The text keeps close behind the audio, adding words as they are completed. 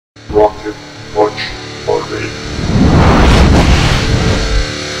Rocket Punch Parade.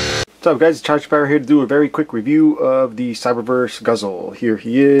 What's up guys, it's Charge Power here to do a very quick review of the Cyberverse Guzzle. Here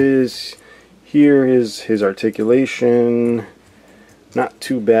he is. Here is his articulation. Not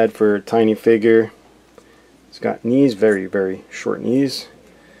too bad for a tiny figure. He's got knees, very short knees.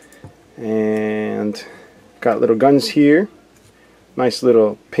 And got little guns here. Nice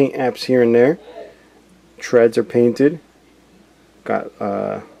little paint apps here and there. Treads are painted. Got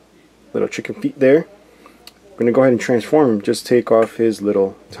little chicken feet there. I'm going to go ahead and transform him. Just take off his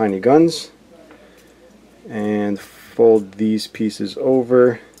little tiny guns and fold these pieces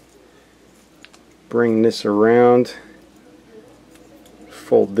over. Bring this around.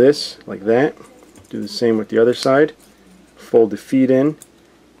 Fold this like that. Do the same with the other side. Fold the feet in.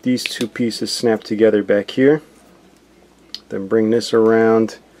 These two pieces snap together back here. Then bring this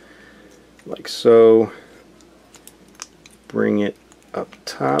around like so. Bring it up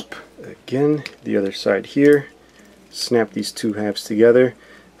top again, the other side here. Snap these two halves together.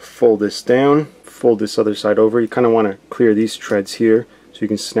 Fold this down. Fold this other side over. You kind of want to clear these treads here so you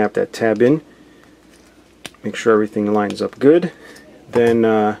can snap that tab in. Make sure everything lines up good.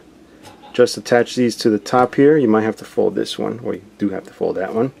 Then just attach these to the top here. You might have to fold this one, or you do have to fold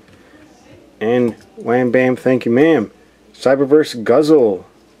that one. And wham bam, thank you ma'am. Cyberverse Guzzle.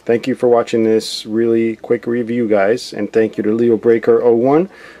 Thank you for watching this really quick review, guys, and thank you to LeoBreaker01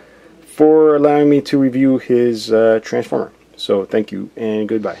 for allowing me to review his Transformer. So thank you and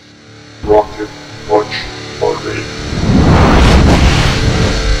goodbye. Rocket Punch